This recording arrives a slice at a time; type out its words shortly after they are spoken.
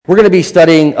We're going to be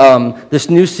studying this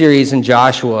new series in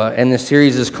Joshua, and the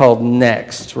series is called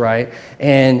Next, right?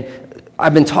 And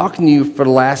I've been talking to you for the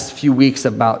last few weeks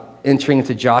about entering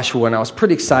into Joshua, and I was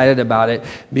pretty excited about it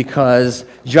because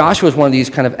Joshua is one of these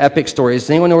kind of epic stories.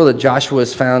 Does anyone know where Joshua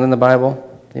is found in the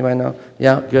Bible? Anybody know?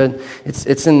 Yeah, good. It's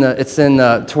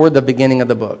toward the beginning of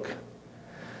the book,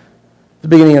 the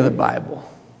beginning of the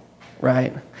Bible,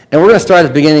 right? And we're going to start at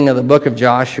the beginning of the book of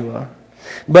Joshua,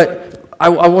 but I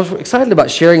was excited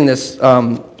about sharing this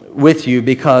with you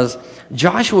because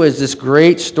Joshua is this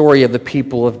great story of the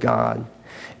people of God.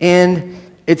 And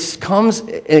it comes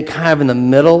kind of in the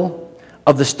middle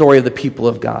of the story of the people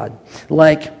of God.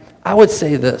 Like, I would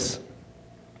say this,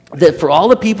 that for all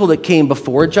the people that came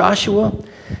before Joshua,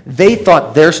 they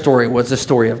thought their story was the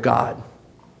story of God,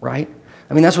 right?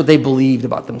 I mean, that's what they believed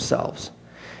about themselves.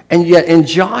 And yet in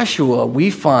Joshua, we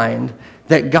find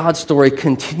that God's story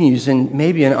continues in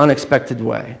maybe an unexpected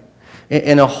way,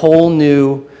 in a whole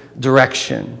new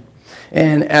direction.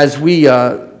 And as we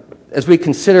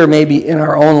consider maybe in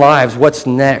our own lives what's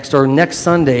next, or next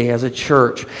Sunday as a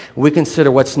church, we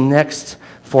consider what's next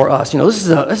for us. You know,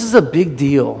 this is a big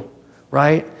deal,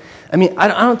 right? I mean, I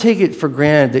don't take it for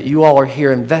granted that you all are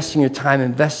here investing your time,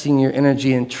 investing your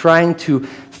energy, and trying to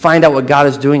find out what God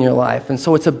is doing in your life. And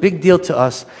so it's a big deal to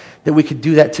us that we could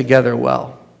do that together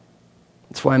well.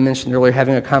 That's why I mentioned earlier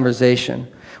having a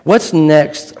conversation. What's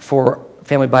next for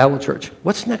Family Bible Church?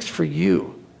 What's next for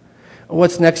you?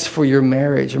 What's next for your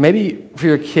marriage? Or maybe for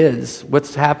your kids?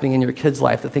 What's happening in your kids'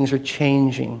 life? That things are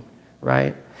changing,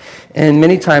 right? And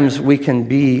many times we can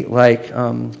be like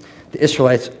the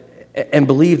Israelites and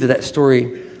believe that story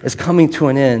is coming to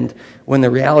an end when the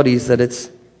reality is that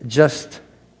it's just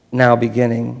now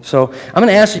beginning. So I'm going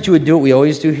to ask that you would do what we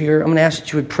always do here. I'm going to ask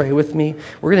that you would pray with me.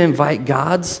 We're going to invite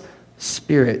God's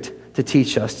Spirit to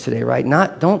teach us today, right?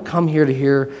 Don't come here to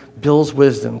hear Bill's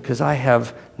wisdom, because I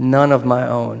have none of my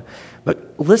own.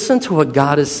 But listen to what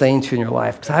God is saying to you in your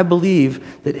life, because I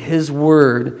believe that His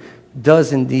Word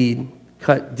does indeed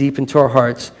cut deep into our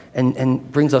hearts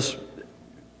and brings us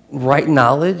right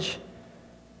knowledge,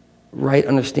 right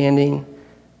understanding,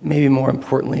 maybe more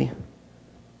importantly,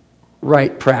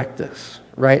 right practice,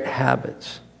 right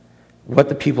habits, what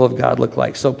the people of God look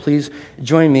like. So please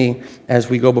join me as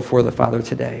we go before the Father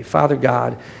today. Father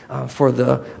God, for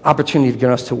the opportunity you've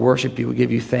given us to worship you, we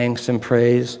give you thanks and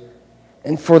praise.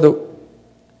 And for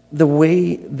the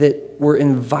way that we're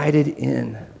invited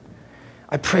in,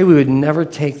 I pray we would never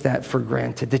take that for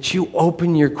granted, that you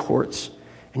open your courts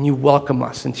and you welcome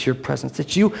us into your presence,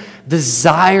 that you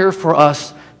desire for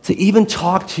us to even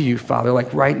talk to you, Father,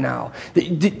 like right now.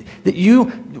 That you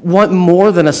want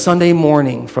more than a Sunday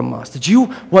morning from us. That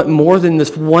you want more than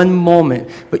this one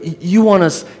moment. But you want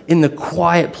us in the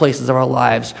quiet places of our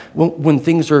lives when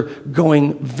things are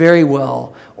going very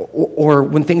well, or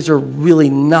when things are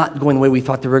really not going the way we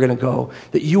thought they were going to go.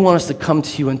 That you want us to come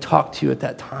to you and talk to you at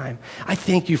that time. I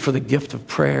thank you for the gift of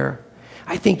prayer.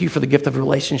 I thank you for the gift of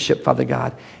relationship, Father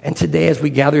God. And today as we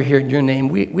gather here in your name,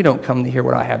 we don't come to hear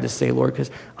what I have to say, Lord,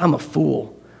 because I'm a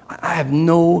fool. I have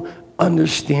no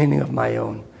understanding of my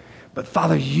own. But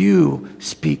Father, you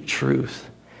speak truth.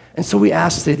 And so we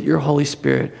ask that your Holy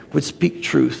Spirit would speak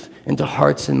truth into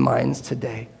hearts and minds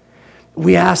today.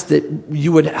 We ask that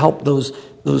you would help those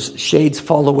shades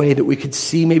fall away, that we could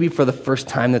see maybe for the first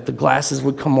time, that the glasses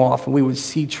would come off and we would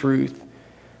see truth.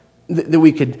 That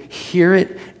we could hear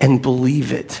it and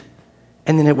believe it,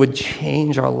 and then it would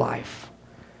change our life.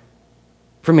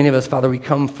 For many of us, Father, we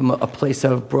come from a place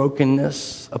of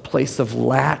brokenness, a place of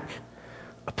lack,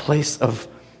 a place of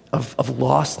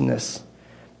lostness.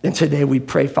 And today we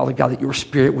pray, Father God, that your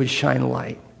Spirit would shine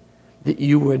light, that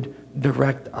you would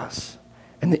direct us,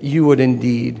 and that you would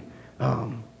indeed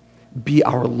be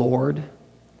our Lord,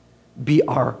 be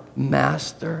our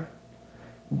Master,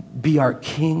 be our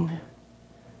King,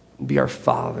 be our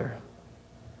Father.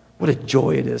 What a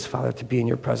joy it is, Father, to be in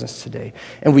your presence today.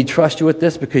 And we trust you with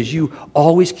this because you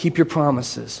always keep your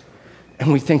promises.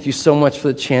 And we thank you so much for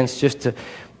the chance just to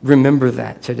remember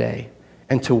that today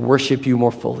and to worship you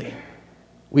more fully.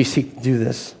 We seek to do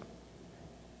this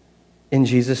in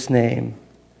Jesus' name.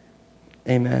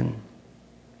 Amen.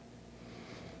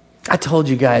 I told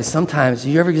you guys, sometimes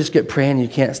you ever just get praying and you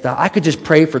can't stop. I could just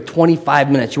pray for 25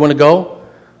 minutes. You want to go?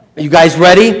 Are you guys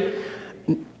ready?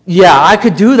 Yeah, I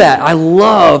could do that. I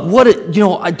love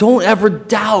I don't ever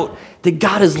doubt that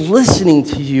God is listening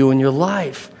to you in your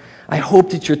life. I hope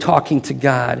that you're talking to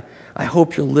God. I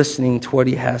hope you're listening to what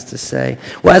he has to say.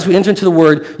 Well, as we enter into the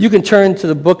Word, you can turn to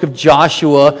the book of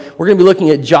Joshua. We're going to be looking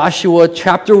at Joshua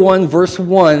chapter 1, verse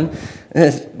 1.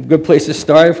 It's a good place to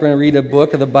start if we're going to read a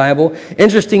book of the Bible.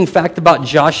 Interesting fact about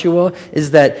Joshua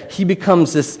is that he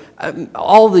becomes this,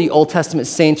 all the Old Testament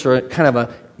saints are kind of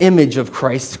an image of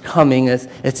Christ coming as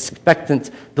expectant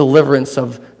deliverance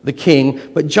of the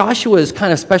king. But Joshua is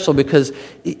kind of special because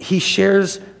he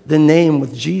shares the name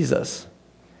with Jesus.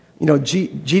 You know,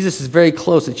 Jesus is very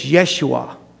close. It's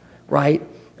Yeshua, right?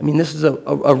 I mean, this is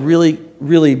a really,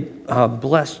 really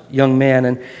blessed young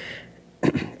man,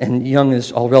 and young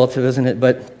is all relative, isn't it?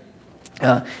 But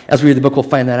as we read the book, we'll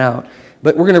find that out.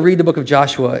 But we're going to read the book of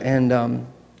Joshua and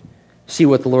see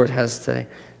what the Lord has to say.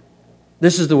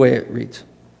 This is the way it reads.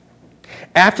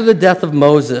 After the death of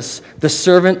Moses, the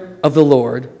servant of the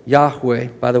Lord, Yahweh,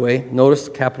 by the way, notice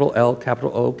capital L,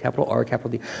 capital O, capital R,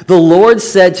 capital D. The Lord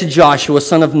said to Joshua,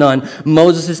 son of Nun,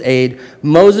 Moses' aide,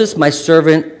 Moses, my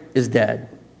servant, is dead.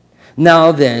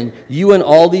 Now then, you and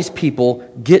all these people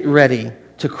get ready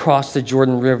to cross the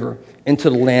Jordan River into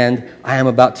the land I am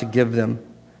about to give them,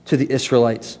 to the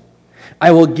Israelites.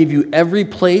 I will give you every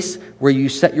place where you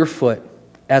set your foot,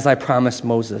 as I promised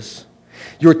Moses.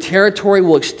 Your territory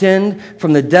will extend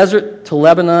from the desert to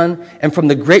Lebanon, and from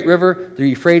the great river, the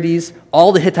Euphrates,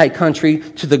 all the Hittite country,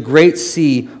 to the great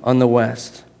sea on the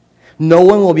west. No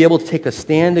one will be able to take a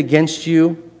stand against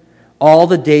you all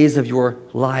the days of your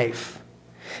life.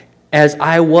 As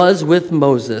I was with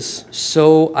Moses,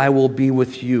 so I will be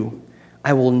with you.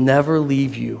 I will never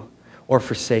leave you or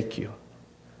forsake you.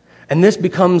 And this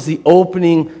becomes the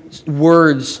opening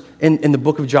words in the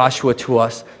book of Joshua to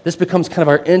us. This becomes kind of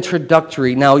our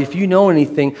introductory. Now, if you know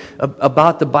anything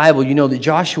about the Bible, you know that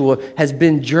Joshua has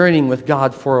been journeying with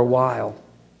God for a while.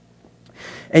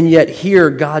 And yet here,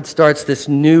 God starts this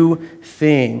new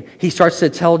thing. He starts to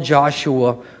tell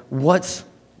Joshua what's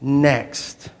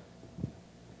next.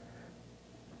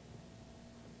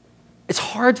 It's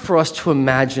hard for us to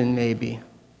imagine, maybe,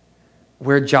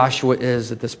 where Joshua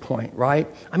is at this point, right?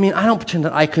 I mean, I don't pretend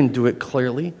that I can do it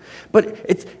clearly, but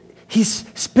he's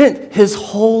spent his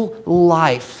whole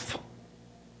life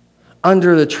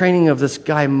under the training of this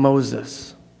guy,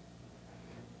 Moses.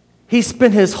 He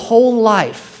spent his whole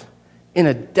life in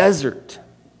a desert.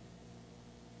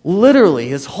 Literally,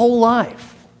 his whole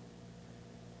life.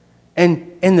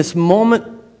 And in this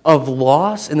moment of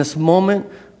loss, in this moment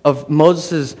of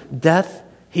Moses' death,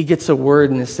 he gets a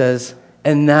word and it says,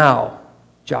 and now,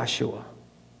 Joshua,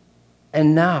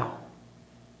 and now,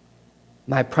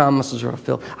 my promises are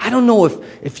fulfilled. I don't know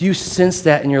if you sense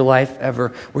that in your life ever,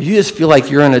 where you just feel like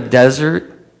you're in a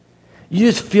desert. You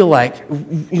just feel like,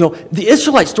 you know, the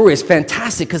Israelite story is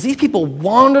fantastic because these people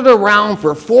wandered around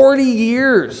for 40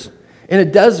 years in a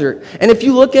desert. And if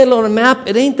you look at it on a map,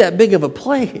 it ain't that big of a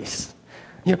place.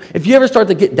 You know, if you ever start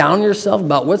to get down on yourself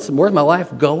about where's my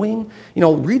life going, you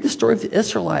know, read the story of the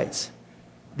Israelites.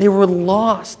 They were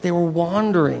lost. They were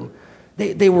wandering.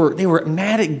 They were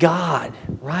mad at God,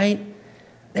 right?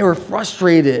 They were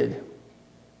frustrated.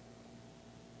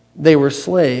 They were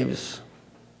slaves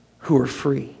who were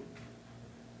free.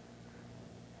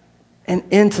 And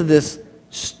into this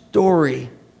story,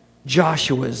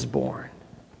 Joshua is born.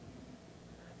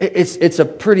 It's a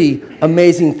pretty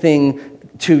amazing thing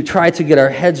to try to get our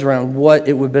heads around what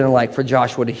it would have been like for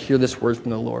Joshua to hear this word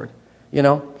from the Lord. You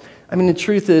know? I mean, the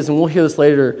truth is, and we'll hear this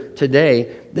later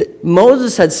today, that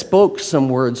Moses had spoke some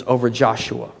words over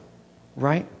Joshua,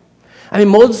 right? I mean,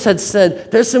 Moses had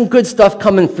said, there's some good stuff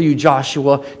coming for you,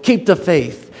 Joshua. Keep the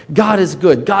faith. God is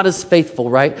good. God is faithful,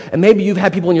 right? And maybe you've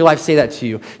had people in your life say that to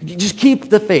you. Just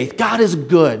keep the faith. God is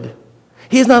good.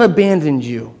 He has not abandoned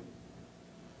you.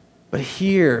 But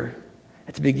here,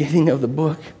 at the beginning of the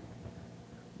book,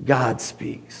 God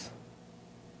speaks.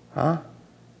 Huh?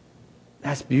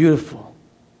 That's beautiful.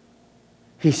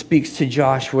 He speaks to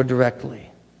Joshua directly.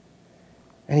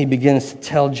 And he begins to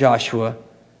tell Joshua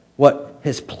what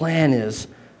his plan is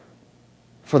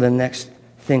for the next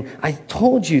thing. I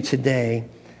told you today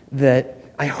that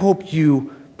I hope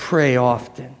you pray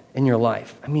often in your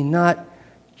life. I mean, not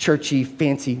churchy,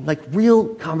 fancy, like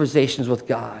real conversations with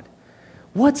God.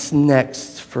 What's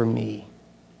next for me?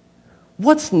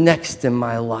 What's next in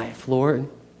my life, Lord?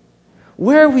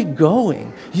 Where are we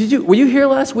going? Were you here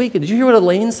last week? Did you hear what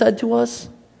Elaine said to us?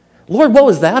 Lord, what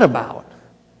was that about?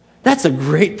 That's a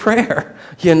great prayer,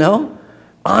 you know?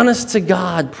 Honest to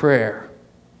God prayer.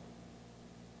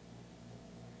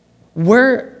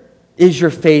 Where is your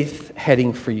faith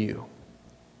heading for you?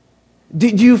 Do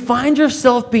you find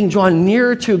yourself being drawn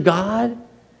nearer to God?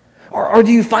 Or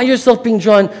do you find yourself being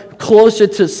drawn closer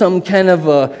to some kind of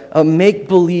a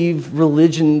make-believe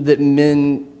religion that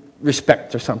men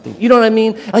respect or something? You know what I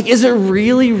mean? Like, is it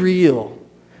really real?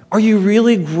 Are you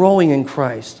really growing in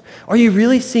Christ? Are you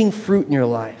really seeing fruit in your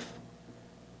life?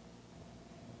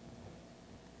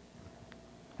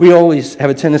 We always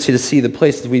have a tendency to see the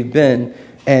places we've been,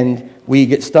 and we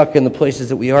get stuck in the places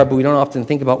that we are, but we don't often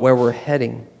think about where we're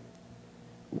heading.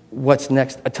 What's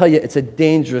next? I tell you, it's a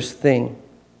dangerous thing,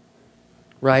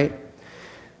 right?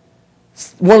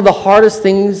 One of the hardest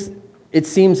things, it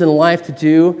seems, in life to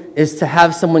do is to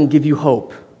have someone give you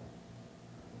hope.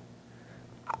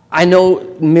 I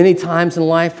know many times in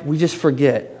life we just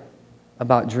forget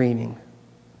about dreaming.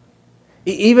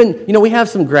 Even, we have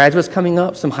some graduates coming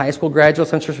up, some high school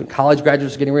graduates, I'm sure some college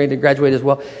graduates getting ready to graduate as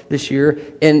well this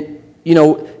year. And,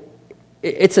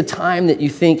 it's a time that you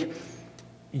think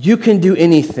you can do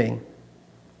anything.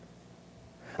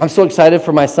 I'm so excited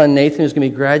for my son Nathan, who's going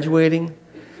to be graduating.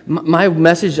 My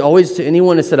message always to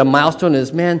anyone that's at a milestone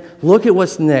is, man, look at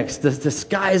what's next. The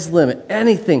sky's the limit.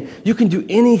 Anything. You can do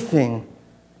anything.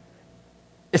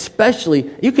 Especially,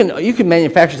 you can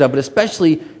manufacture stuff, but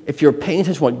especially if you're paying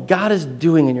attention to what God is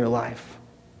doing in your life.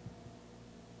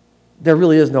 There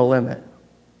really is no limit.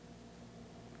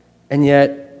 And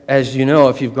yet, as you know,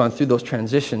 if you've gone through those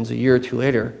transitions a year or two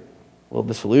later, a little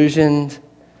disillusioned,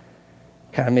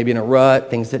 kind of maybe in a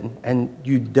rut, and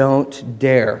you don't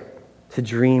dare to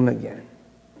dream again,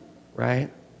 right?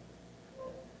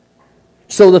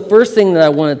 So the first thing that I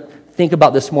want to think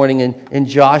about this morning in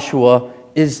Joshua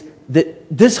is that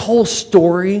this whole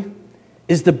story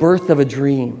is the birth of a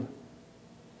dream.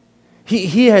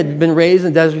 He had been raised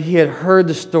in the desert. He had heard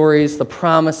the stories, the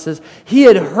promises. He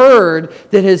had heard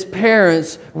that his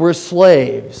parents were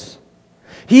slaves.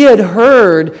 He had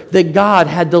heard that God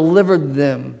had delivered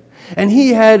them. And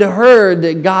he had heard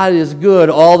that God is good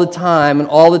all the time, and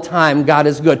all the time God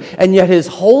is good. And yet his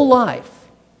whole life,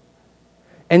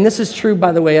 and this is true,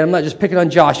 by the way, I'm not just picking on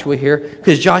Joshua here,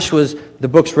 because the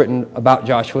book's written about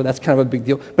Joshua. That's kind of a big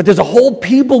deal. But there's a whole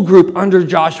people group under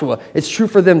Joshua. It's true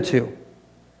for them too.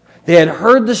 They had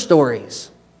heard the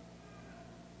stories,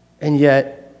 and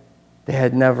yet they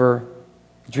had never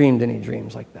dreamed any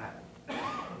dreams like that,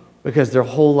 because their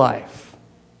whole life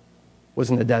was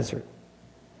in the desert.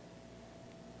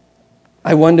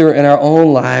 I wonder in our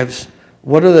own lives,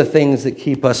 what are the things that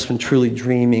keep us from truly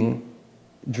dreaming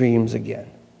dreams again?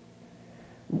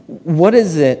 What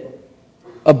is it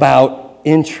about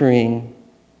entering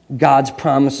God's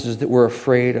promises that we're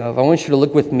afraid of? I want you to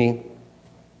look with me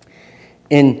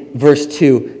in verse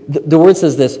 2. The word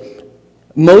says this: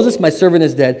 Moses, my servant,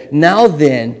 is dead. Now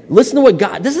then, listen to what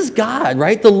God, this is God,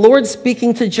 right? The Lord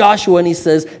speaking to Joshua, and he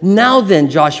says, now then,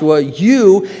 Joshua,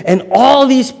 you and all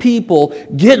these people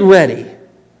get ready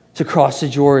to cross the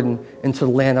Jordan into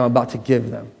the land I'm about to give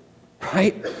them,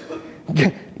 right?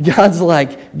 God's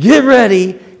like, get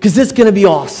ready, because it's going to be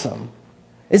awesome.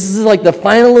 This is like the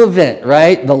final event,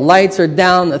 right? The lights are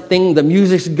down, the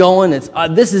music's going.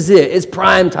 This is it. It's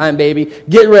prime time, baby.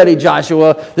 Get ready,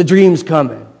 Joshua. The dream's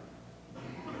coming.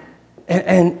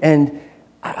 And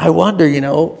I wonder,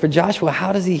 for Joshua,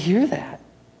 how does he hear that?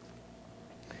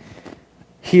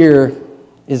 Here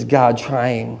is God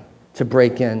trying to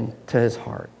break into his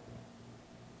heart,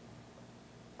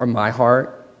 or my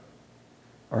heart,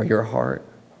 or your heart.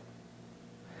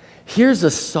 Here's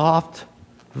a soft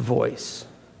voice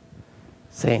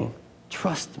saying,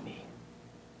 trust me.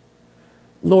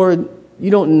 Lord, you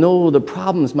don't know the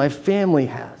problems my family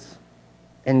has.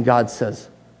 And God says,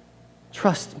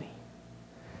 trust me.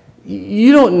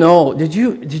 You don't know. Did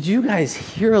you guys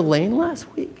hear Elaine last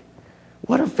week?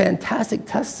 What a fantastic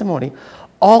testimony.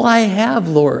 All I have,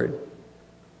 Lord,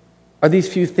 are these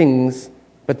few things,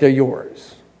 but they're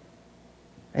yours.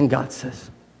 And God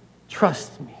says,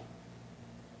 trust me.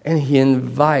 And he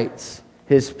invites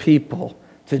his people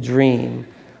to dream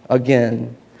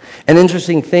again. An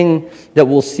interesting thing that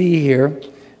we'll see here,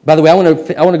 by the way, I want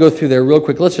to go through there real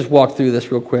quick. Let's just walk through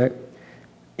this real quick.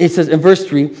 It says in verse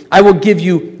 3, I will give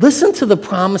you, listen to the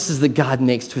promises that God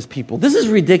makes to his people. This is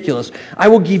ridiculous. I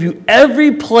will give you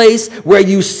every place where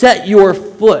you set your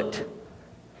foot.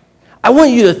 I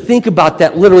want you to think about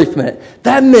that literally for a minute.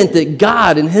 That meant that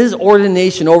God, in his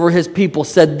ordination over his people,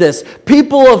 said this: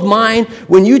 people of mine,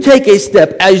 when you take a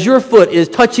step, as your foot is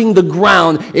touching the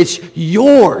ground, it's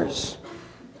yours.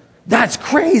 That's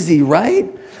crazy,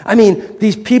 right? I mean,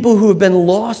 these people who have been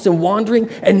lost and wandering,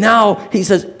 and now he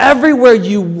says, everywhere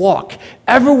you walk,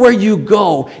 everywhere you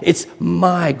go, it's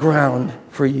my ground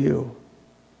for you.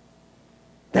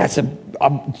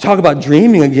 Talk about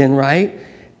dreaming again, right?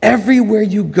 Everywhere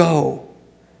you go,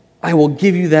 I will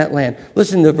give you that land.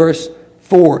 Listen to verse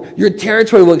 4. Your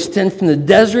territory will extend from the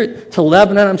desert to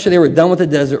Lebanon. I'm sure they were done with the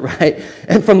desert, right?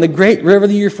 And from the great river,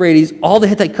 the Euphrates, all the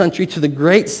Hittite country to the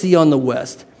great sea on the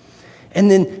west.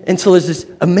 And so there's this,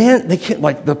 a man, they can't,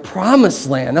 like the promised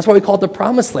land. That's why we call it the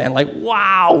promised land. Like,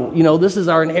 wow, this is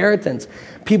our inheritance.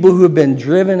 People who have been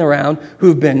driven around, who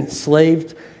have been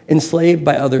enslaved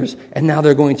by others, and now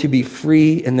they're going to be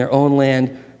free in their own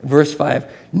land. Verse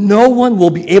 5, no one will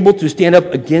be able to stand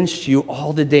up against you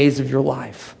all the days of your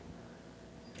life.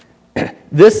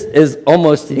 This is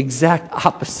almost the exact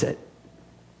opposite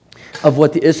of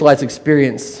what the Israelites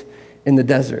experienced in the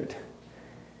desert.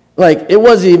 Like, it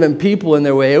wasn't even people in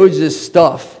their way. It was just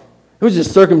stuff. It was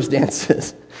just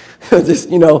circumstances. Just,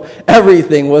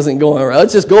 everything wasn't going right.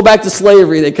 Let's just go back to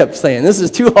slavery, they kept saying. This is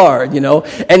too hard,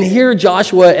 And here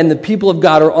Joshua and the people of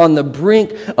God are on the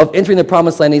brink of entering the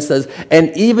promised land. He says,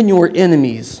 and even your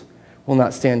enemies will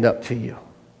not stand up to you.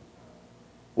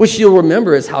 Which you'll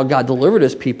remember is how God delivered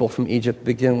his people from Egypt to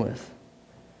begin with.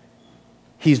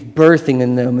 He's birthing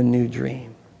in them a new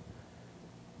dream.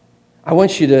 I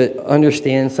want you to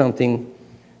understand something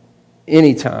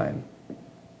anytime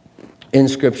in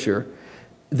Scripture.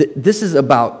 This is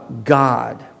about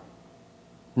God,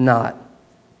 not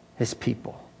his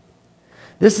people.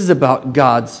 This is about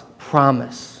God's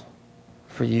promise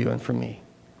for you and for me,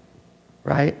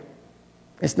 right?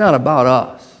 It's not about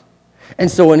us. And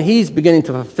so when he's beginning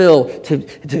to fulfill,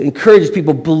 to encourage his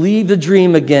people, believe the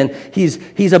dream again, he's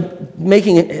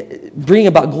bringing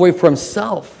about glory for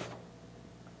himself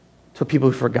to people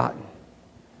who've forgotten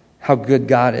how good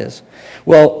God is.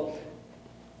 Well,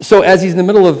 so as he's in the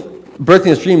middle of birthing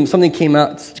this dream, something came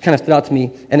out, kind of stood out to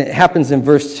me, and it happens in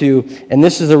verse 2, and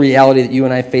this is a reality that you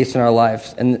and I face in our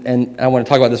lives, and I want to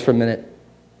talk about this for a minute.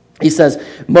 He says,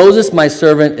 Moses, my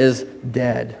servant, is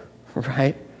dead,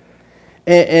 right?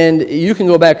 And you can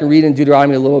go back and read in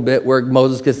Deuteronomy a little bit where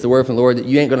Moses gets the word from the Lord that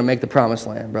you ain't going to make the promised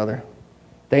land, brother.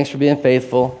 Thanks for being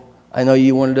faithful. I know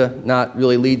you wanted to not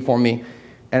really lead for me,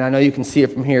 and I know you can see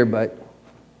it from here, but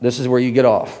this is where you get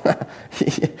off.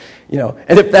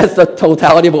 And if that's the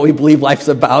totality of what we believe life's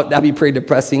about, that'd be pretty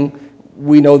depressing.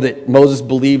 We know that Moses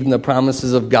believed in the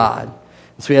promises of God,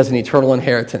 so he has an eternal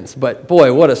inheritance. But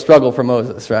boy, what a struggle for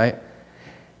Moses, right?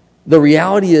 The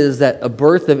reality is that a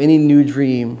birth of any new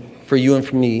dream for you and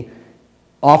for me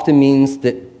often means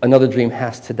that another dream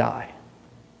has to die,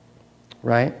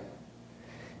 right?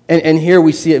 And here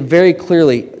we see it very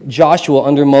clearly. Joshua,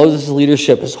 under Moses'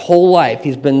 leadership, his whole life,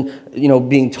 he's been,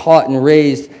 being taught and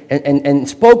raised and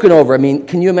spoken over. I mean,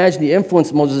 can you imagine the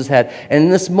influence Moses had? And in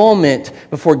this moment,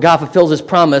 before God fulfills his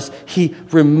promise, he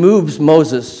removes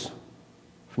Moses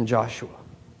from Joshua.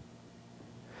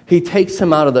 He takes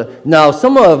him out of the... Now,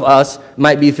 some of us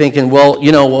might be thinking, well,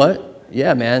 you know what?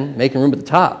 Yeah, man, making room at the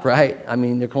top, right? I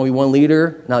mean, there can only be one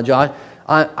leader. Now, Josh,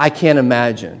 I can't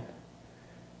imagine.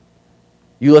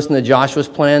 You listen to Joshua's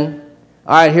plan.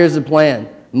 All right, here's the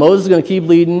plan. Moses is going to keep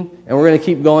leading, and we're going to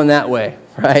keep going that way,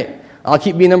 right? I'll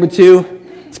keep being number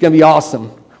 2. It's going to be awesome.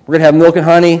 We're going to have milk and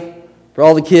honey for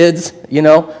all the kids,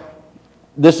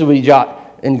 This will be Josh.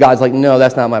 And God's like, no,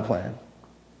 that's not my plan.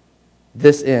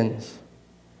 This ends,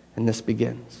 and this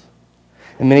begins.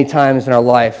 And many times in our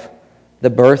life,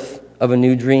 the birth of a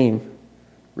new dream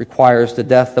requires the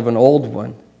death of an old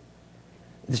one.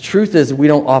 The truth is, we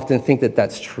don't often think that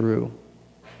that's true.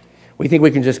 We think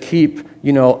we can just keep,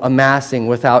 amassing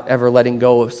without ever letting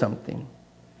go of something.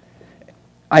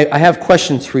 I have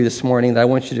questions for you this morning that I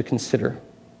want you to consider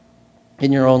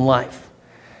in your own life.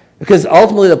 Because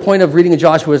ultimately the point of reading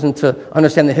Joshua isn't to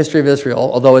understand the history of Israel,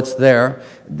 although it's there.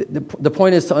 The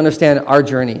point is to understand our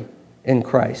journey in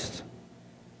Christ.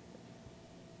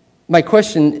 My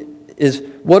question is,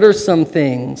 what are some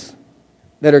things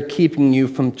that are keeping you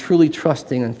from truly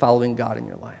trusting and following God in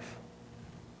your life?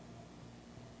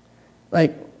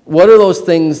 Like, what are those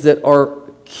things that are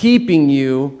keeping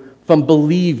you from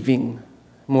believing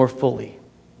more fully?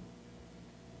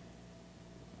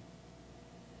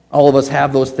 All of us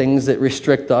have those things that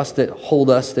restrict us, that hold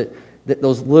us, that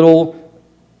those little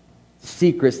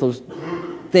secrets, those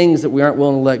things that we aren't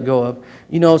willing to let go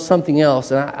of. Something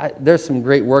else, and there's some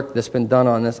great work that's been done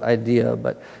on this idea,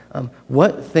 but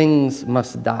what things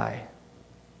must die,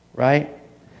 right?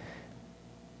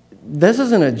 This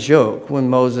isn't a joke when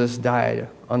Moses died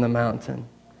on the mountain.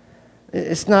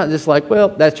 It's not just like, well,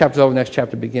 that chapter's over, next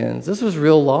chapter begins. This was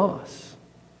real loss.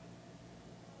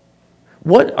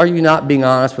 What are you not being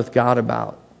honest with God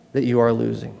about that you are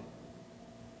losing?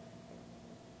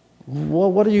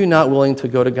 What are you not willing to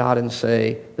go to God and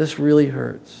say, this really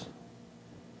hurts.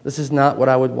 This is not what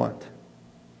I would want.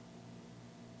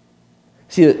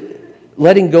 See,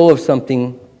 letting go of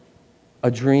something,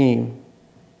 a dream,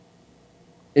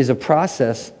 is a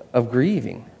process of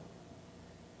grieving.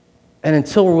 And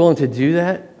until we're willing to do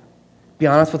that, be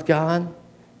honest with God,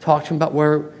 talk to Him about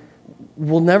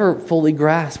we'll never fully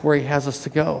grasp where he has us to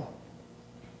go.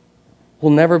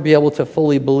 We'll never be able to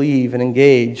fully believe and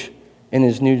engage in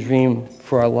his new dream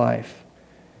for our life.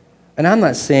 And I'm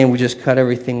not saying we just cut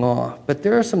everything off, but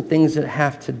there are some things that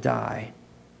have to die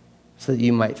so that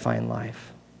you might find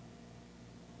life.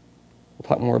 We'll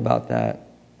talk more about that.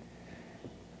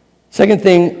 Second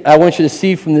thing I want you to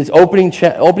see from these opening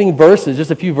verses, just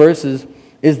a few verses,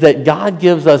 is that God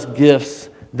gives us gifts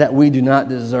that we do not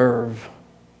deserve.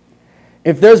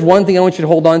 If there's one thing I want you to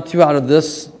hold on to out of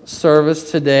this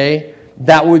service today,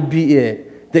 that would be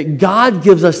it. That God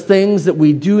gives us things that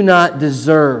we do not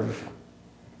deserve.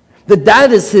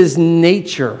 That is his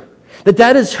nature.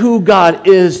 That is who God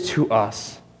is to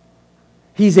us.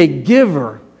 He's a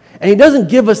giver. And he doesn't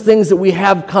give us things that we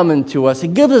have coming to us. He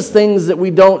gives us things that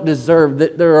we don't deserve,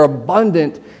 that there are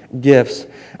abundant gifts.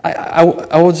 I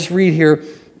will just read here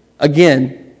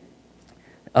again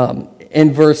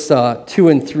in verse 2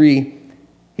 and 3.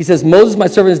 He says, Moses, my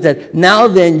servant, is dead. Now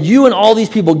then, you and all these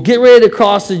people, get ready to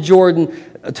cross the Jordan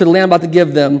to the land I'm about to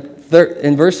give them.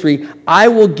 In verse 3, I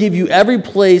will give you every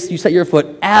place you set your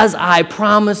foot, as I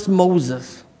promised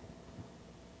Moses.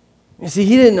 You see,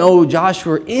 he didn't owe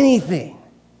Joshua anything.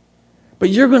 But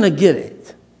you're going to get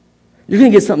it. You're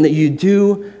going to get something that you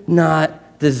do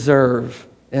not deserve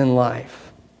in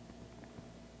life.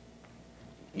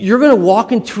 You're going to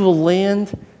walk into a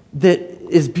land that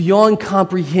is beyond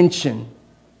comprehension,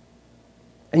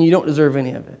 and you don't deserve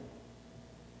any of it.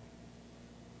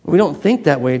 We don't think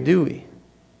that way, do we?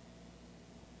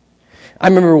 I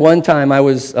remember one time I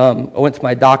went to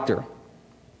my doctor,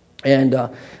 and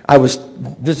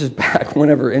this is back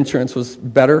whenever insurance was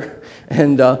better,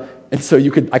 and so I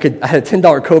had a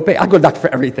 $10 copay. I'd go to the doctor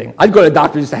for everything. I'd go to the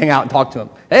doctor just to hang out and talk to him.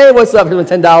 Hey, what's up? Here's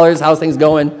my $10. How's things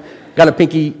going? Got a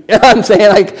pinky. I'm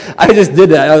saying, I just did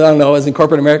that. I don't know. I was in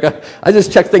corporate America. I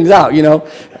just checked things out, you know.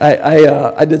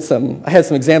 I had some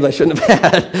exams I shouldn't have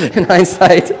had in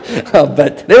hindsight,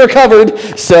 but they were covered.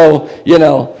 So, you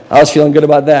know, I was feeling good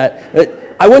about that.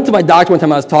 But I went to my doctor one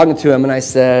time. I was talking to him, and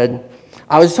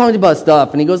I was talking about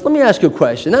stuff, and he goes, let me ask you a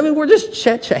question. I mean, we're just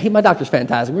chit-chatting. My doctor's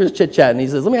fantastic. We're just chit-chatting. He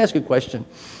says, let me ask you a question.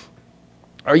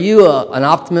 Are you an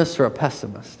optimist or a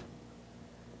pessimist?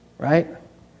 Right?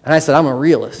 And I said, I'm a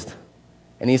realist.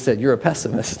 And he said, you're a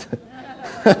pessimist.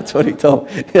 That's what he told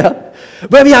me. Yeah.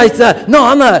 But I said, no,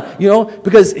 I'm not, you know,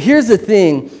 because here's the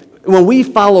thing. When we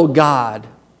follow God,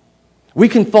 we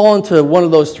can fall into one of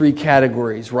those three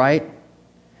categories, right?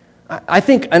 I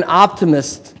think an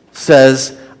optimist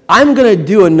says, I'm going to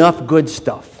do enough good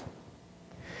stuff.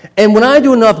 And when I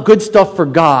do enough good stuff for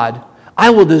God,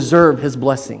 I will deserve his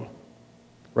blessing.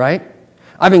 Right?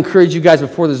 I've encouraged you guys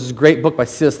before. There's this great book by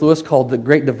C.S. Lewis called The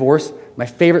Great Divorce. My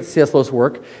favorite C.S. Lewis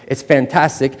work. It's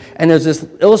fantastic. And there's this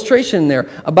illustration there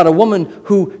about a woman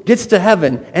who gets to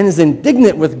heaven and is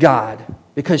indignant with God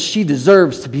because she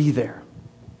deserves to be there.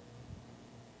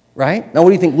 Right? Now, what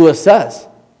do you think Lewis says?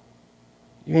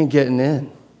 You ain't getting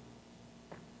in.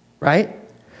 Right?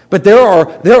 But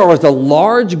there is a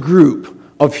large group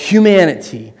of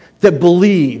humanity that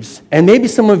believes, and maybe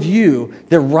some of you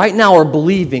that right now are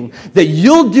believing, that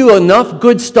you'll do enough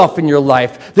good stuff in your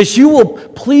life, that you will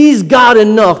please God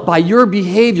enough by your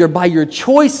behavior, by your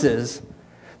choices,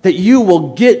 that you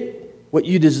will get what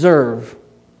you deserve,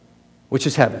 which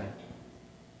is heaven.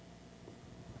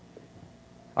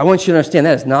 I want you to understand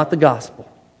that is not the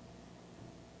gospel.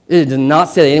 It does not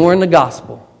say that anywhere in the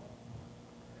gospel.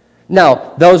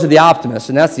 Now, those are the optimists,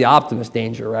 and that's the optimist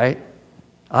danger, right?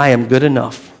 I am good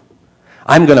enough.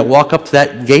 I'm going to walk up to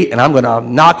that gate, and I'm going to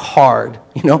knock hard.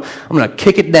 You know, I'm going to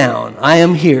kick it down. I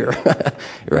am here,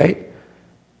 right?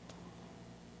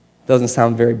 Doesn't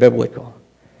sound very biblical.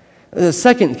 The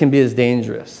second can be as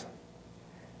dangerous.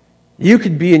 You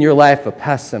could be in your life a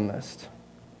pessimist,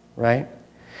 right?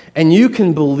 And you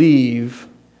can believe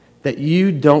that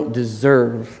you don't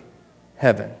deserve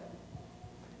heaven,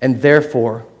 and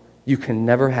therefore you can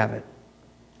never have it.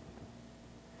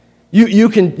 You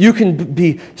can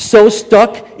be so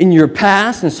stuck in your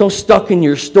past and so stuck in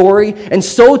your story and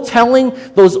so telling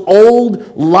those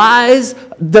old lies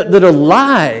that are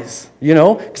lies, you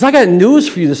know. Because I got news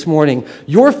for you this morning.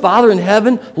 Your Father in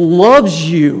heaven loves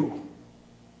you.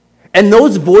 And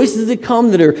those voices that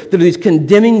come that are these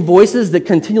condemning voices that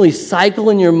continually cycle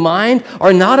in your mind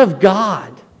are not of God.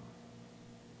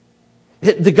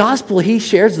 The gospel he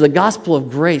shares is the gospel of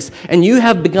grace. And you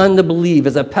have begun to believe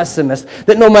as a pessimist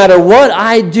that no matter what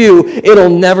I do,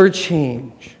 it'll never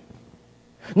change.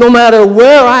 No matter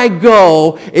where I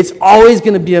go, it's always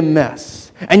going to be a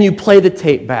mess. And you play the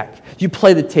tape back. You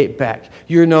play the tape back.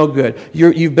 You're no good.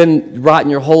 You've been rotten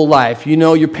your whole life. You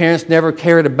know your parents never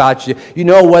cared about you. You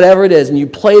know whatever it is, and you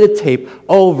play the tape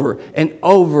over and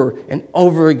over and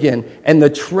over again. And the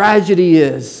tragedy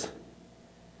is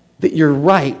that you're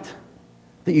right,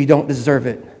 that you don't deserve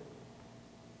it.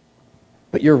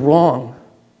 But you're wrong,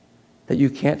 that you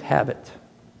can't have it.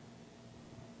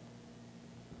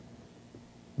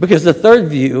 Because the third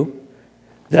view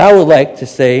that I would like to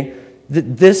say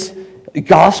that this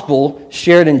gospel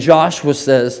shared in Joshua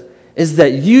says is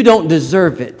that you don't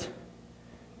deserve it,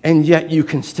 and yet you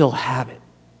can still have it.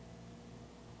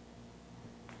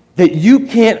 That you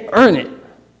can't earn it,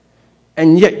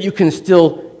 and yet you can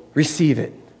still receive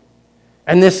it.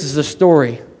 And this is the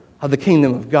story of the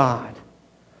kingdom of God.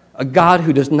 A God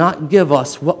who does not give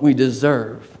us what we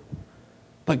deserve,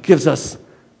 but gives us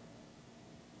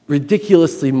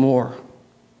ridiculously more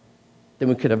than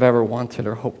we could have ever wanted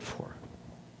or hoped for.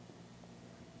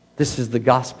 This is the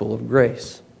gospel of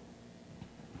grace.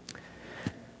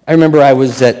 I remember I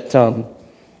was at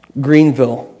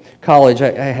Greenville College.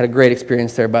 I had a great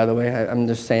experience there, by the way, I'm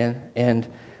just saying.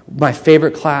 And my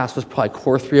favorite class was probably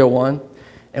Core 301.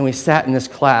 And we sat in this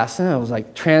class, and it was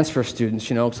like transfer students,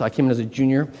 so I came in as a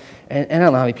junior. And I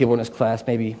don't know how many people were in this class,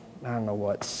 maybe,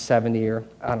 70 or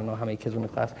I don't know how many kids were in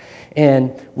the class.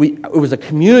 And it was a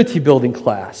community building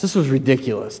class. This was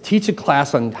ridiculous. Teach a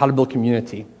class on how to build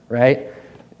community, right?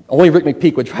 Only Rick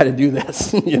McPeak would try to do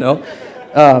this,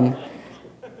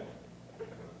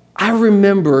 I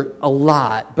remember a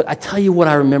lot, but I tell you what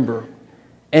I remember.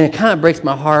 And it kind of breaks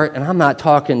my heart, and I'm not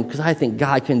talking because I think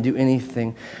God can do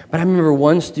anything. But I remember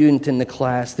one student in the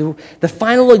class, the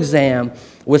final exam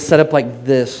was set up like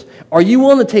this. Are you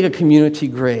willing to take a community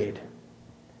grade?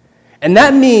 And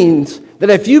that means that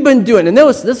if you've been doing, and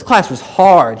this class was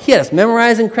hard. He had us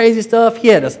memorizing crazy stuff. He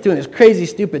had us doing these crazy,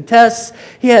 stupid tests.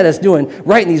 He had us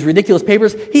writing these ridiculous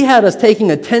papers. He had us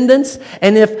taking attendance.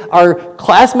 And if our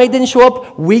classmate didn't show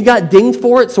up, we got dinged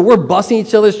for it. So we're busting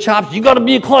each other's chops. You got to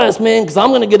be a class, man, because I'm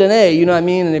going to get an A. You know what I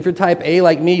mean? And if you're type A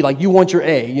like me, you want your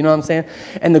A. You know what I'm saying?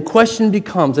 And the question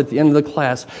becomes at the end of the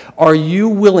class, are you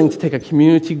willing to take a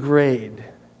community grade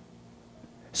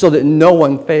so that no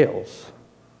one fails?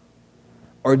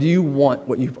 Or do you want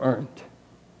what you've earned?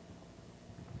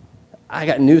 I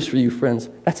got news for you, friends.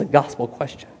 That's a gospel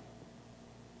question.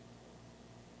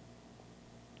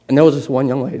 And there was this one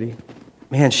young lady.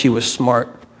 Man, she was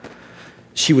smart.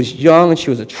 She was young and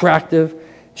she was attractive.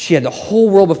 She had the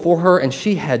whole world before her, and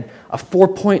she had a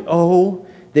 4.0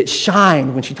 that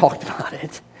shined when she talked about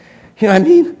it. You know what I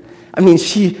mean?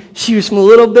 She was from a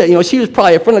little bit, she was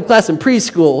probably in front of the class in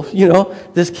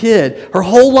preschool, this kid. Her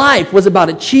whole life was about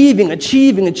achieving. And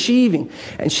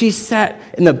she sat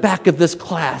in the back of this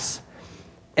class,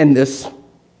 and this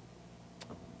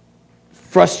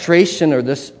frustration or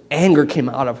this anger came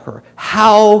out of her.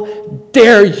 How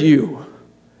dare you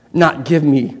not give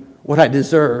me what I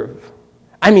deserve?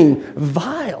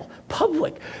 Vile,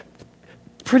 public,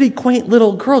 pretty quaint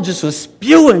little girl just was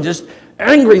spewing, just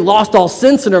angry, lost all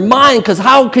sense in her mind, because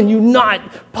how can you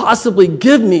not possibly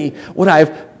give me what I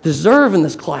deserve in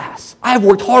this class? I've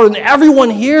worked harder than everyone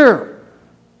here.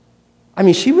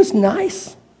 She was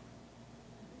nice.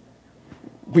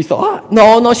 We thought.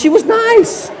 No, she was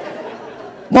nice.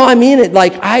 No, I mean it.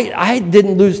 I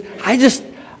didn't lose.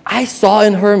 I saw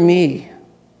in her me.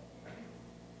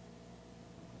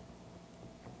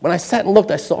 When I sat and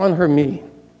looked, I saw in her me.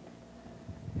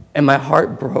 And my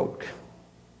heart broke.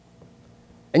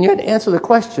 And you had to answer the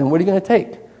question, what are you going to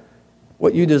take?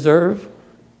 What you deserve? Or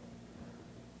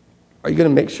are you going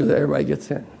to make sure that everybody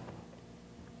gets in?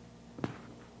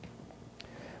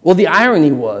 Well, the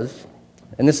irony was,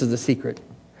 and this is the secret,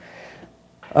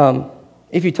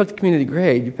 if you took the community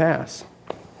grade, you pass.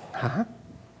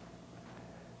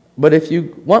 But if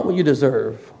you want what you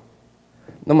deserve,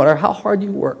 no matter how hard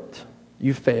you worked,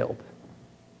 you failed.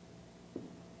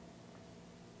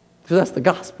 Because that's the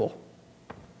gospel,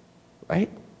 right?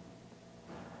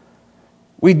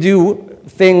 We do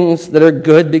things that are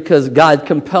good because God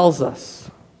compels us.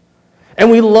 And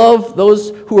we love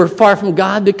those who are far from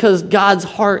God because God's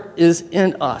heart is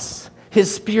in us.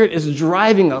 His Spirit is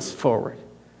driving us forward.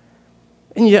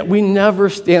 And yet we never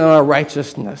stand on our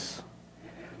righteousness.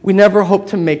 We never hope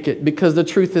to make it because the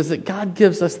truth is that God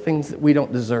gives us things that we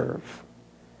don't deserve.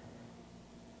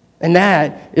 And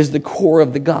that is the core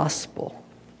of the gospel.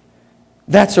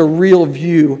 That's a real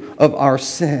view of our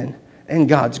sin and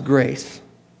God's grace.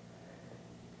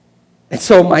 And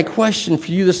so my question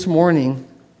for you this morning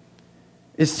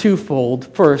is twofold.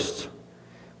 First,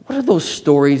 what are those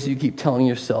stories you keep telling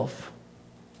yourself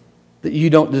that you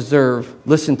don't deserve?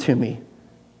 Listen to me,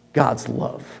 God's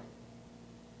love.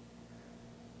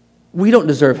 We don't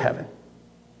deserve heaven,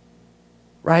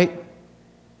 right?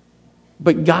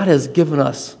 But God has given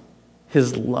us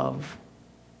his love.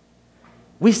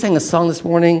 We sang a song this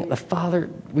morning, the Father,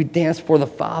 we danced for the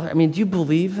Father. I mean, do you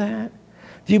believe that?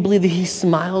 Do you believe that he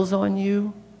smiles on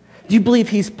you? Do you believe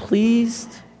he's pleased?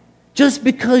 Just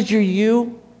because you're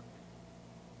you?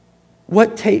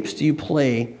 What tapes do you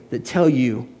play that tell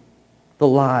you the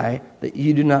lie that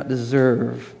you do not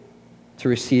deserve to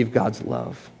receive God's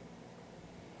love?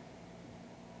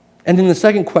 And then the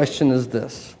second question is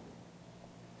this.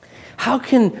 How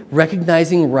can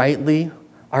recognizing rightly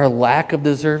our lack of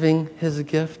deserving his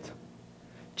gift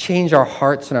change our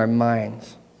hearts and our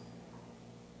minds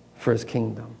for his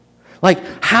kingdom?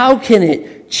 Like, how can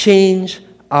it change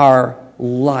our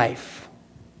life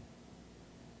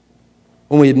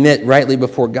when we admit rightly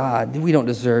before God that we don't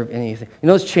deserve anything? You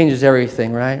know, this changes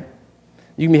everything, right?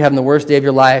 You can be having the worst day of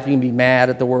your life. You can be mad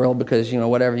at the world because,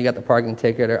 whatever, you got the parking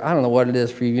ticket, or I don't know what it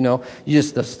is for you, you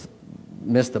just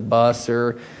missed the bus,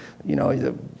 or,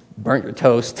 you burnt your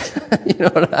toast. You know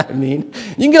what I mean?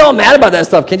 You can get all mad about that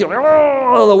stuff, can't you?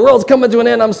 Oh, the world's coming to an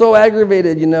end. I'm so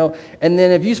aggravated, And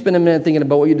then if you spend a minute thinking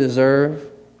about what you deserve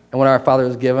and what our Father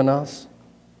has given us,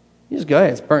 you just go, hey,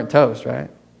 it's burnt toast, right?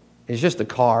 It's just a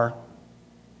car,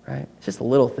 right? It's just a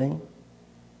little thing.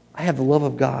 I have the love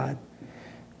of God.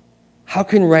 How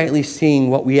can rightly seeing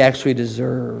what we actually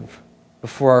deserve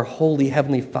before our holy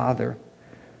heavenly Father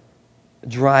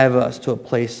drive us to a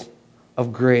place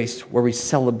of grace where we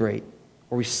celebrate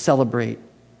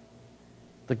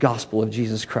the gospel of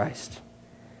Jesus Christ?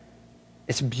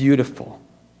 It's beautiful.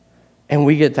 And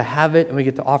we get to have it and we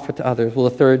get to offer it to others. Well,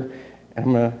 the third, and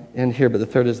I'm going to end here, but the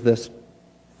third is this.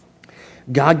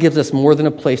 God gives us more than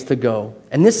a place to go.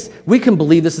 And this, we can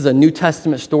believe this is a New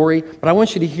Testament story, but I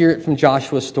want you to hear it from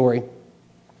Joshua's story.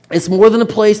 It's more than a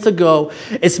place to go.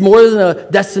 It's more than a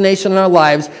destination in our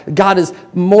lives. God is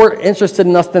more interested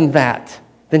in us than that,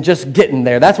 than just getting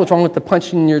there. That's what's wrong with the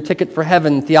punching your ticket for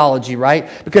heaven theology, right?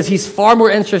 Because he's far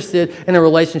more interested in a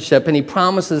relationship, and he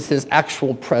promises his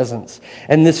actual presence.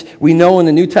 And this, we know in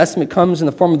the New Testament, comes in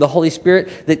the form of the Holy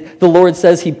Spirit, that the Lord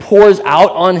says he pours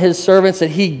out on his servants, that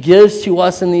he gives to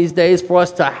us in these days for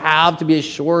us to have, to be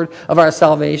assured of our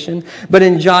salvation. But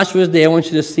in Joshua's day, I want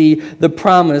you to see the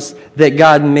promise that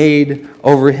God made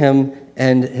over him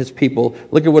and his people.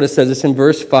 Look at what it says. It's in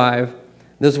verse 5.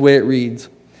 This is the way it reads.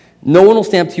 No one will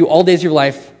stand up to you all days of your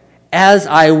life. As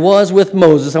I was with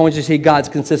Moses, I want you to see God's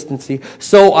consistency.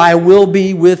 So I will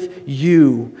be with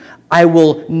you. I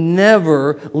will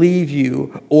never leave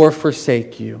you or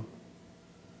forsake you.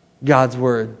 God's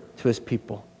word to his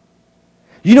people.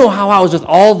 You know how I was with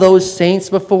all those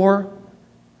saints before?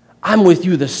 I'm with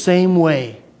you the same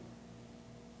way.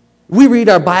 We read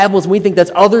our Bibles and we think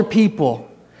that's other people.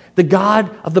 The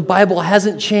God of the Bible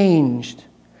hasn't changed.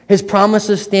 His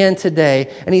promises stand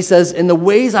today. And he says, in the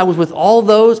ways I was with all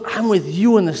those, I'm with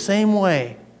you in the same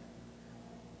way.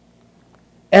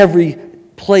 Every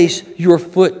place your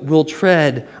foot will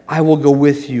tread, I will go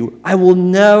with you. I will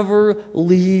never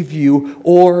leave you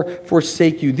or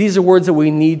forsake you. These are words that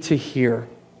we need to hear.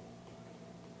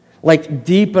 Like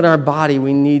deep in our body,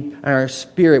 in our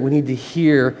spirit, we need to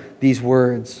hear these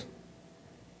words.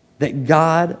 That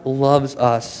God loves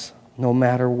us no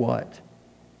matter what.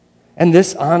 And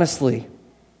this, honestly,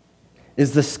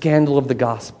 is the scandal of the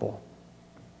gospel.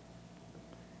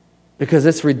 Because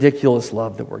it's ridiculous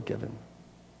love that we're given.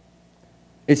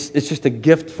 It's just a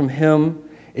gift from him.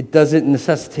 It doesn't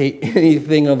necessitate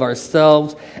anything of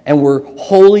ourselves. And we're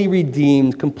wholly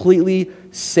redeemed, completely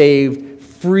saved,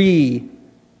 free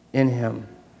in him.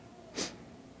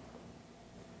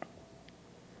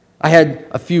 I had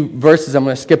a few verses. I'm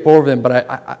going to skip over them. But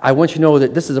I want you to know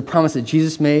that this is a promise that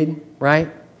Jesus made, right?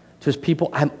 To his people,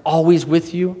 I'm always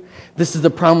with you. This is the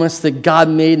promise that God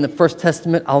made in the First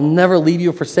Testament. I'll never leave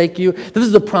you or forsake you. This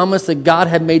is the promise that God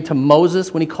had made to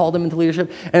Moses when he called him into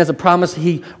leadership. And it's a promise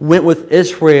he went with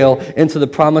Israel into the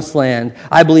promised land.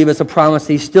 I believe it's a promise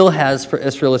he still has for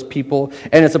Israel as people.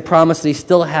 And it's a promise that he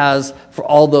still has for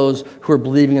all those who are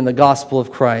believing in the gospel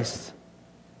of Christ.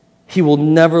 He will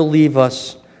never leave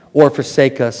us or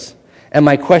forsake us. And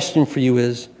my question for you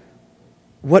is,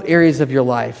 what areas of your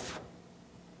life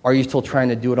are you still trying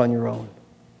to do it on your own?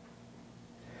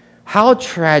 How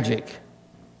tragic,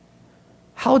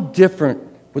 how different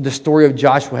would the story of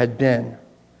Joshua have been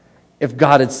if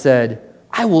God had said,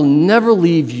 I will never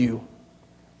leave you.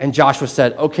 And Joshua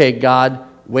said, okay, God,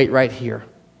 wait right here.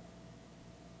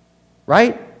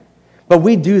 Right? But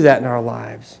we do that in our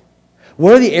lives.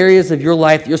 What are the areas of your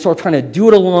life that you're sort of trying to do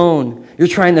it alone? You're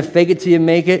trying to fake it till you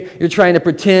make it. You're trying to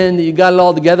pretend that you got it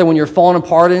all together when you're falling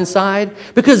apart inside.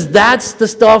 Because that's the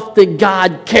stuff that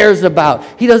God cares about.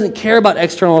 He doesn't care about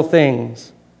external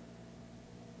things.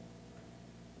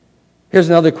 Here's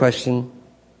another question.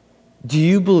 Do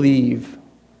you believe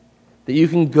that you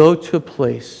can go to a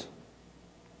place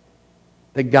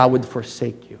that God would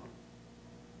forsake you?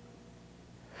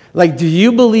 Like, do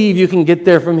you believe you can get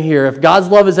there from here? If God's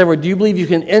love is ever, do you believe you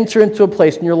can enter into a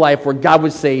place in your life where God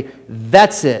would say,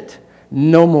 that's it,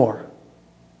 no more?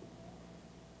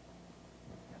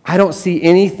 I don't see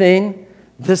anything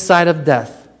this side of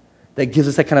death that gives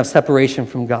us that kind of separation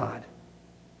from God.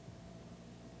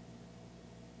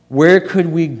 Where could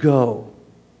we go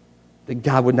that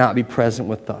God would not be present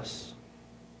with us?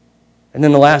 And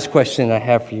then the last question I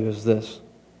have for you is this.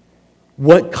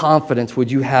 What confidence would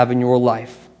you have in your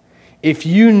life if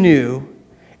you knew,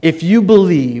 if you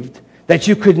believed that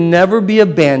you could never be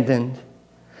abandoned,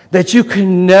 that you could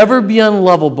never be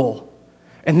unlovable,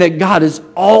 and that God is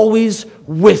always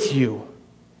with you?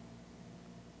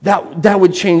 That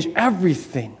would change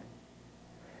everything.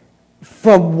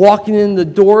 From walking in the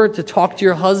door to talk to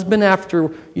your husband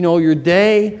after, your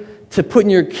day, to putting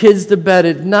your kids to bed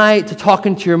at night, to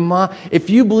talking to your mom. If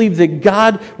you believe that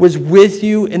God was with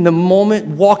you in the moment,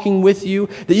 walking with you,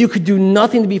 that you could do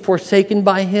nothing to be forsaken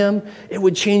by Him, it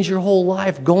would change your whole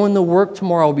life. Going to work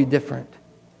tomorrow will be different.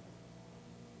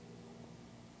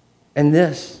 And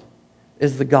this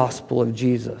is the gospel of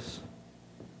Jesus.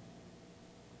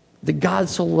 That God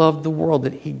so loved the world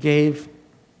that He gave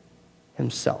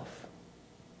Himself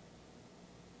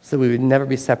so we would never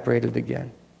be separated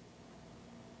again.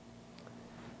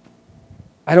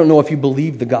 I don't know if you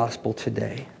believe the gospel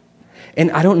today.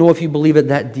 And I don't know if you believe it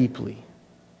that deeply.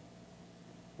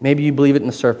 Maybe you believe it in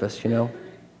the surface,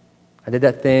 I did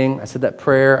that thing, I said that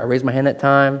prayer, I raised my hand that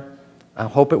time, I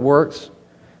hope it works,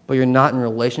 but you're not in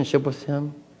relationship with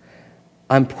Him.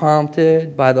 I'm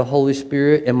prompted by the Holy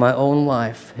Spirit in my own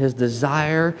life. His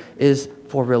desire is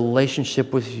for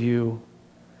relationship with you.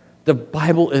 The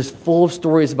Bible is full of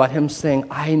stories about Him saying,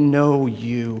 I know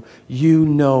you, you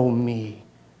know me.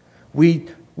 We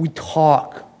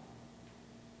talk.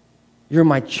 You're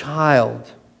my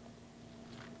child.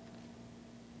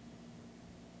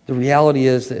 The reality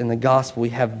is that in the gospel we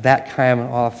have that kind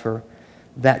of offer,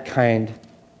 that kind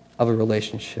of a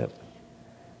relationship.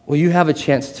 Well, you have a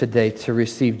chance today to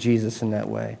receive Jesus in that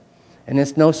way. And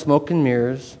it's no smoke and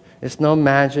mirrors, it's no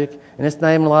magic, and it's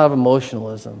not even a lot of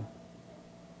emotionalism.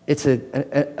 It's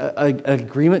an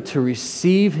agreement to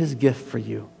receive His gift for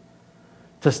you.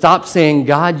 To stop saying,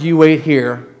 God, you wait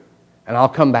here, and I'll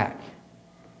come back.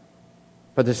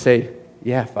 But to say,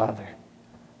 yeah, Father,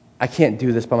 I can't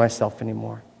do this by myself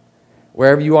anymore.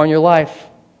 Wherever you are in your life,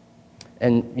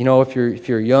 and if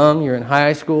you're young, you're in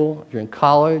high school, if you're in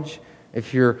college,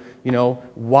 if you're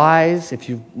wise, if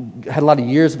you've had a lot of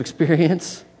years of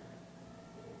experience,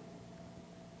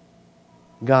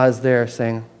 God is there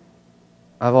saying,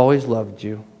 I've always loved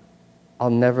you. I'll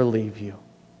never leave you.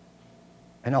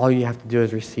 And all you have to do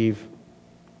is receive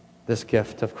this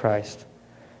gift of Christ.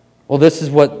 Well, this is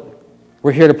what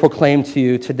we're here to proclaim to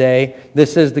you today.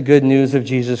 This is the good news of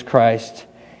Jesus Christ.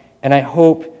 And I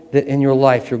hope that in your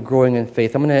life you're growing in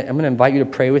faith. I'm going to invite you to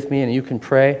pray with me, and you can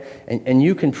pray. And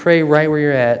you can pray right where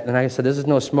you're at. And like I said, this is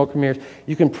no smoke and mirrors.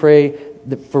 You can pray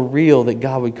that for real that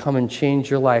God would come and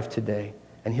change your life today.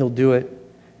 And He'll do it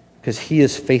because He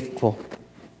is faithful.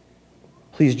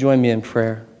 Please join me in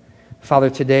prayer. Father,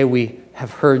 today we have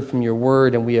heard from your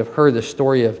word, and we have heard the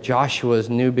story of Joshua's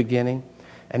new beginning.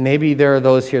 And maybe there are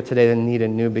those here today that need a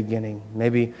new beginning.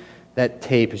 Maybe that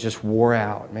tape is just wore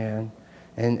out, man.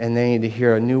 And they need to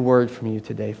hear a new word from you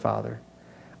today, Father.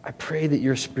 I pray that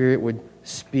your Spirit would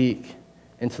speak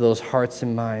into those hearts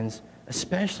and minds,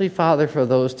 especially, Father, for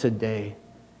those today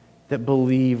that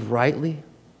believe rightly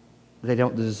they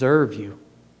don't deserve you,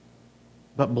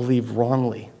 but believe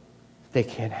wrongly they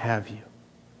can't have you.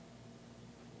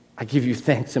 I give you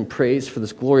thanks and praise for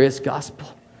this glorious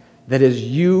gospel that is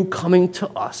you coming to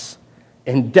us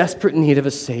in desperate need of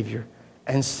a Savior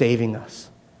and saving us.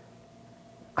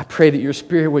 I pray that your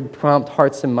Spirit would prompt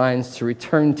hearts and minds to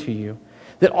return to you,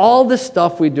 that all this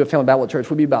stuff we do at Family Bible Church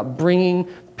would be about bringing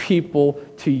people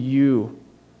to you,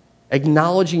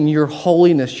 acknowledging your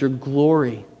holiness, your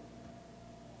glory,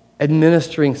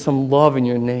 administering some love in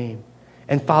your name.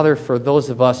 And Father, for those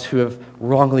of us who have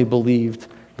wrongly believed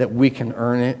that we can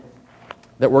earn it,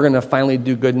 that we're going to finally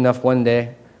do good enough one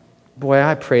day, boy,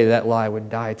 I pray that lie would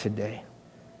die today.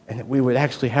 And that we would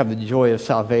actually have the joy of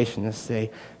salvation to say,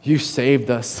 you saved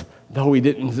us, though we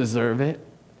didn't deserve it.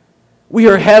 We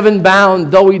are heaven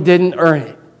bound, though we didn't earn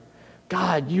it.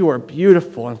 God, you are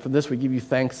beautiful, and for this we give you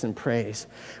thanks and praise.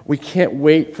 We can't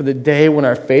wait for the day when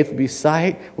our faith will be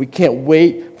sight. We can't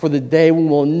wait for the day when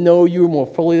we'll know you more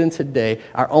fully than today.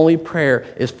 Our only prayer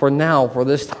is for now, for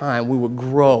this time, we will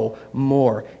grow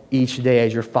more each day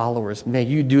as your followers. May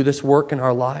you do this work in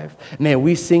our life. May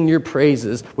we sing your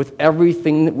praises with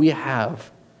everything that we have,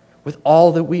 with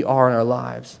all that we are in our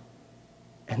lives.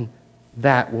 And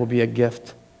that will be a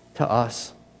gift to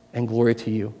us and glory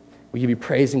to you. We give you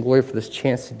praise and glory for this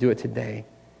chance to do it today.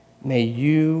 May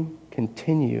you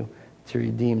continue to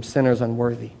redeem sinners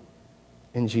unworthy.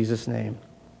 In Jesus' name,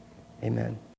 amen.